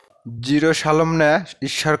जीरोसालम ने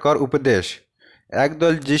ईश्वर कर उपदेश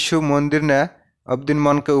एकदल जीशु मंदिर ने अब्दिन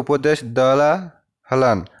मन के उपदेश दला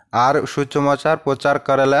हलन आर सुसमाचार प्रचार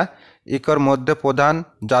करेला इकर मध्य प्रधान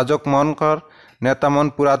जाजक मन कर नेता मन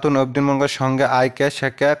पुरातन अब्दिन मन के संगे आयके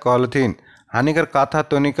सेके कहलथिन हानिकर कथा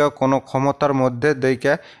तनिका कोनो क्षमतार मध्य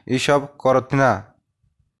देके इसब करथिना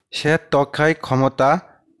से तखाई क्षमता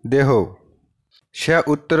देह से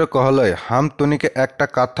उत्तरे कहलय हम तनिके एकटा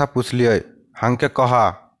कथा पुछलिय हांके कहा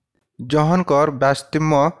जहन कर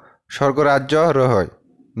ব্যস্তিম্য स्वर्गराज्य रह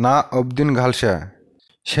ना अब्दिन घालसे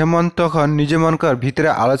से मन तखन निजे मनकर भीतरे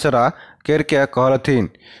आलोचना केरके कहलथिन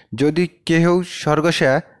यदि केहू स्वर्ग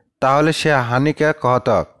से ताहले से हानिके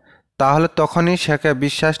कहतक ताहले तखनी सेके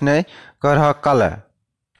विश्वास नहीं करह काले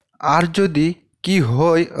आर यदि की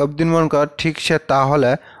होय अब्दिन मनकर ठीक से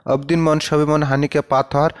ताहले अब्दिन मन सबिमन हानिके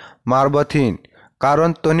पाथर मारबथिन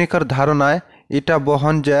कारण तनिकर धारणाय इटा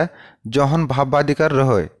बहन जे जहन भाववादिकार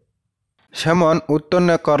रहे सेमन उत्तर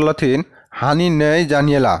ने करलथिन हानि नहीं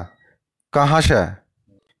जानिएला कहाँ से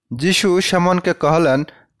जीशु सेमन के कहलन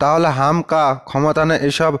ताहले हम का क्षमता ने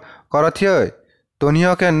एसब करथिए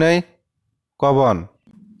तनियो के नहीं कबन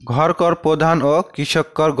घर कर प्रधान और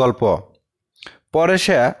कृषक कर गल्प परे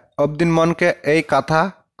से अब्दिन मन के এই कथा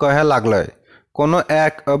कहे लागल कोनो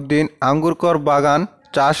एक अब्दिन आंगुर कर बागान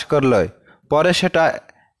चाष करल परे सेटा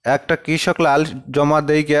একটা কৃষক লাল জমা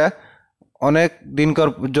দিয়ে অনেক দিনকার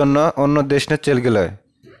জন্য অন্য দেশে চলে গেল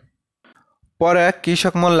পরে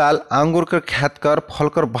কৃষক মোহনলাল আঙ্গুরকে খ্যাতকর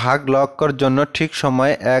ফলকর ভাগ লক্কর জন্য ঠিক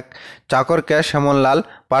সময়ে এক চাকরকে শ্যামললাল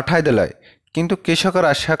পাঠাই দিল কিন্তু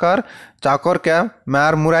কৃষকরা শেখর চাকরকে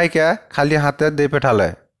মার মুরাইকে খালি হাতে দিয়ে পেঠালে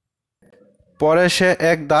পরে সে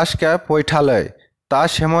এক দাসকে পৈঠালে তা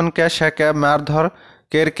শ্যামনকে সেকে মারধর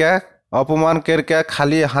কেরকে অপমান কেরকে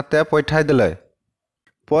খালি হাতে পৈঠাই দিল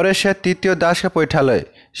পরে সে তৃতীয় দাসকে পৈঠালে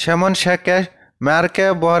সেমন সেকে মারকে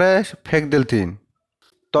বহরে ফেক দিলथिन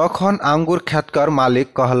তখন আঙ্গুর খ্যাতকর মালিক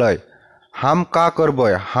कहलय हम का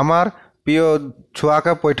करबय हमार प्रिय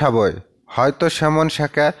छुआके पैठाबय हयतो सेमन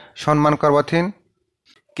सेके सम्मान करबथिन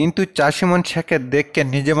किन्तु चाषी मन सेके देख के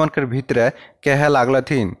निजे मन के भीतरे कहे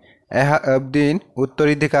लागलथिन एहा अब्दिन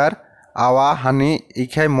उत्तराधिकार आवा हानि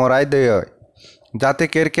इखे मराई दे जाते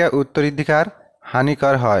केरके उत्तराधिकार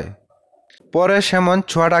हानिकर है परे सेमन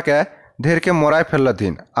छुआटाके धेरके मराई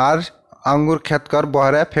फेलथिन और आंगुर खेतकर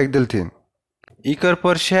बहरे फेंक दिलथिन इकर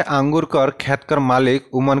पर से आंगुर कर खेतकर मालिक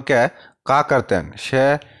उमन के का करतें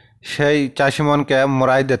से चाषी मन के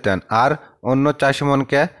मराई देतें और अन्य चाषी मन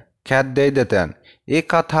के खेत दे देतें ये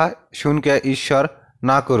कथा सुन के ईश्वर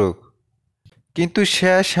ना करुक किन्तु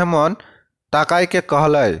से सेमन ताकाय के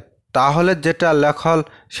कहलय ताहले जेटा लेखल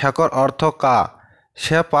सेकर अर्थ का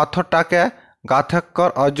से पाथरटाके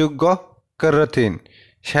गाथेकर अयोग्य करथिन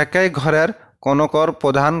सेके घरेर कनकर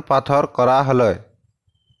प्रधान पाथर करा हलय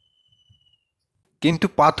किन्तु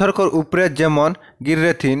पाथर कर उपरे जेमन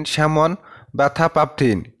गिरेथिन सेमन व्यथा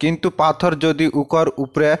पापथिन किन्तु पाथर यदि उकर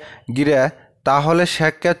उपरे गिरे ताहले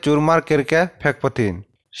सेके चुरमार केरके फेंकपथिन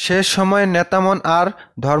से समय नेतामन और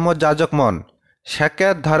धर्मयाजक मन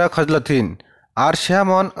सेके धरे खजलथिन और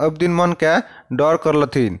सेमन अब्दिन मन के डर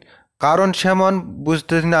करलथिन कारण सेमन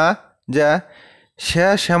बुझथिना जे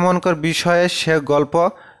से सेमनकर विषये से गल्प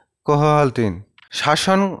कहलथिन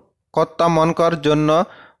शासनकर्ता मनकर जन्य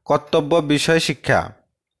कर्तव्य विषय शिक्षा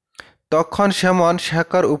तखन सेमन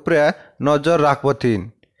सेकर उपरे नजर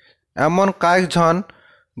राखबथिन एमन कयेकजन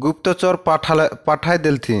गुप्तचर पाठाई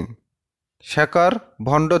दिलथिन सेकर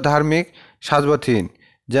भण्ड धार्मिक साजबथिन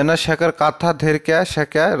जेन सेकर कथा धेरके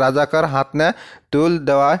सेके राजाकर हाथने तुल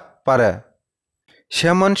देवा पारे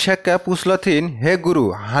सेमन सेके पुछलथिन हे गुरु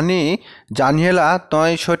हानि जानिएला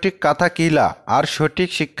तय सठिक कथा किला और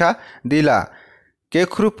सठिक शिक्षा दिला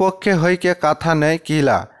केखरु पक्षे हईके कथा नहीं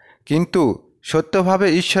किला किन्तु सत्यभावे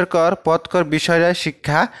ईश्वरकर पथकर विषय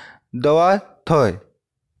शिक्षा देवा थय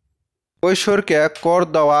কৈশোর के कर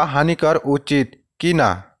देवा हानिकर उचित कि ना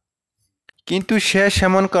किन्तु से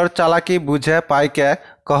सेमनकर चालाकी बुझे पाइके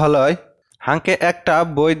कहलय हांके एकटा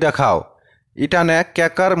बई देखाओ इटाने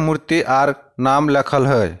केकर मूर्ति और नाम लेखल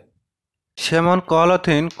है सेमन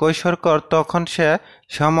कहलथिन কৈশোরकर तखन से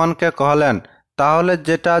सेमन के कहलेन ताहले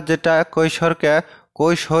जेटा जेटा কৈশোরকে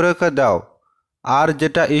কৈশোরকে दाओ और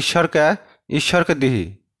जेटा ईश्वर के दिही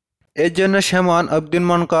एजन्य सेमन अब्दिन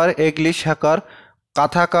मनकर एगली सेकर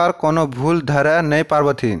कथाकार कोनो भूल धरे नहीं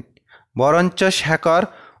पारबथिन बरंच सेकर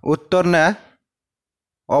उत्तर ने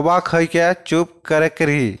अबाक हईके चुप करे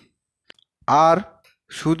रही और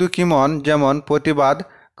शुधु किमन जेमन प्रतिबाद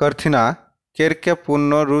करथिना केरके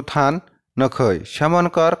पूर्ण रुथान नखय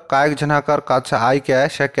सेमनकर कयेक जनाकर काछे आइके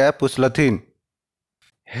सेके पुछलथिन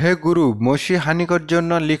हे गुरु मसी हानिकर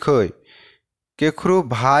जन्य लिखय केखरू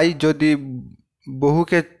भाई यदि बहू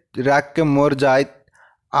के राग के मर जाए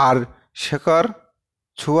আর শেখর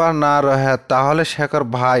ছুয়া না রহে তাহলে শেখর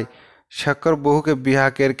ভাই শেখর বহুকে বিহা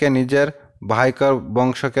করকে নিজের ভাইকর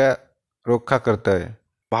বংশকে রক্ষা করতে হয়।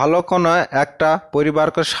 ভালো কোনো একটা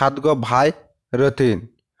পরিবারকে সাতগো ভাই রতিন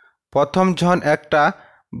প্রথম জন একটা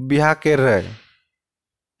বিহা করে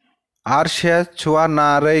আর সে ছুয়া না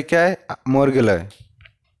রেখে মর গেল।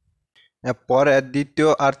 পরে দ্বিতীয়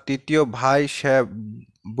আর তৃতীয় ভাই সে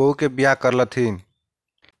বউকে বিয়া করলথিন।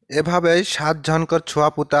 এভাবেই 7 জনকর ছুয়া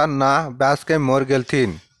পুতা না ব্যাসকে মর গেলথিন।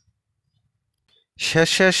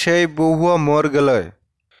 শেষে সেই বউও মর গেল।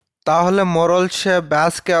 তাহলে মরল সে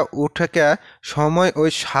ব্যাসকে উঠেকে সময় ওই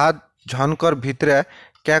 7 জনকর ভিতরে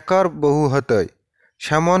কেকর বহু হতই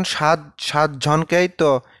সেমন 7 জনকেই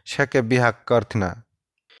তো সেকে বিহা করথ না।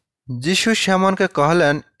 যিশু সেমনকে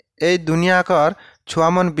কহলেন এই দুনিয়াকর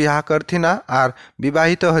ছুয়ামন বিহা করথি না আর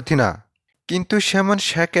বিবাহিত হথি না, কিন্তু সেমন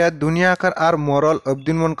সেকে দুনিয়াকার আর মরল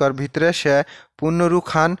অব্দিনমনকর ভিতরে সে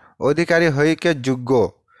পুনরুখান অধিকারী হইকে যোগ্য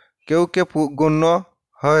কেউ কে গণ্য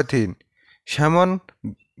হয়েথিন সেমন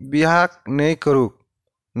বিহা নেই করুক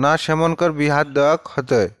না সেমনকর বিহা দেওয়া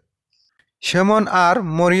হতে সেমন আর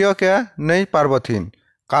মরিয়কে নেই পার্বথিন,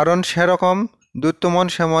 কারণ সেরকম দুত্তমন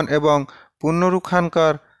সেমন এবং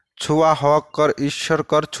পুনরুখানকর ছোঁয়া হওয়াকর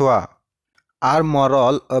ঈশ্বরকর ছোঁয়া। আর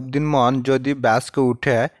মরল অব্দিনমন যদি ব্যাসকে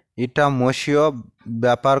উঠে ইটা মসীয়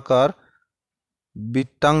ব্যাপারকর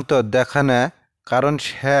বৃত্তান্ত দেখানে, কারণ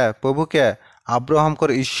সে প্রভুকে আব্রাহামকর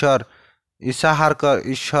ঈশ্বর ইসাহারকর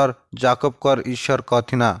ঈশ্বর জাকবকর ঈশ্বর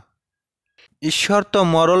কথিনা। ঈশ্বর তো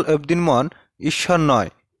মরল অব্দিনমন ঈশ্বর নয়,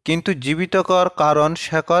 কিন্তু জীবিতকর, কারণ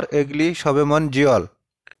শেকর এগলি সবেমন জিয়ল।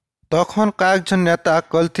 তখন কয়েকজন নেতা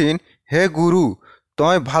কলথিন হে গুরু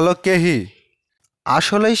তয় ভালো কেহি।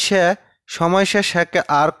 আসলেই সে সময় সেকে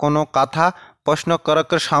আর কোনো কথা প্রশ্ন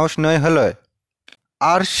করার সাহস নয় হলো।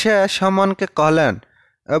 আর সে সমনকে কহলেন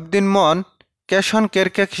অবদিন মন কেশন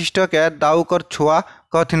কেরকে খ্রিস্টকে দাউকর ছোঁয়া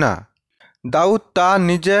কথিনা। দাউদ তা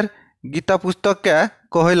নিজের গীতা পুস্তককে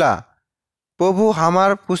কহিলা, প্রভু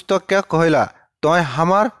হামার পুস্তককে কহিলা তয়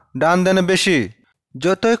হামার ডান দেনে বেশি,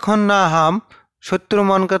 যতক্ষণ না হাম শত্রু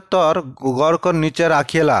মনকে তর গড়কর নিচে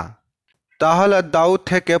রাখিয়েলা। তাহলে দাউদ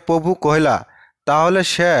থেকে প্রভু কহিলা তাহলে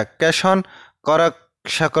সে কেশন করক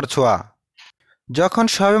শেকর ছোঁয়া। যখন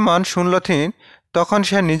সবেমন শুনলথিন তখন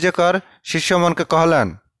সে নিজেকর শিষ্যমনকে কহলেন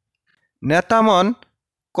নেতামন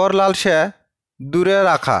করলাল সে দূরে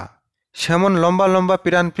রাখা সেমন লম্বা লম্বা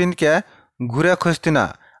পিরানপিনকে ঘুরে খুঁজতিনা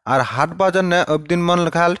আর হাট বাজার নে অবদিন মন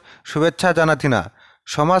খাল শুভেচ্ছা জানাতিনা।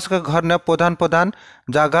 সমাজকে ঘর নে প্রধান প্রধান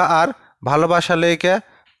জায়গা আর ভালোবাসা লেকে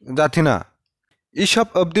যাথিনা। ইসব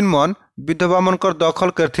অবদিন মন বিধবা মনকর দখল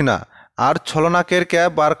করথিনা আর ছলনা কেরকে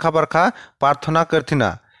বারখা বারখা প্রার্থনা করথিনা।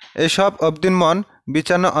 এসব অবদিন মন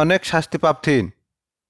বিচারনে অনেক শাস্তি পাপথিন।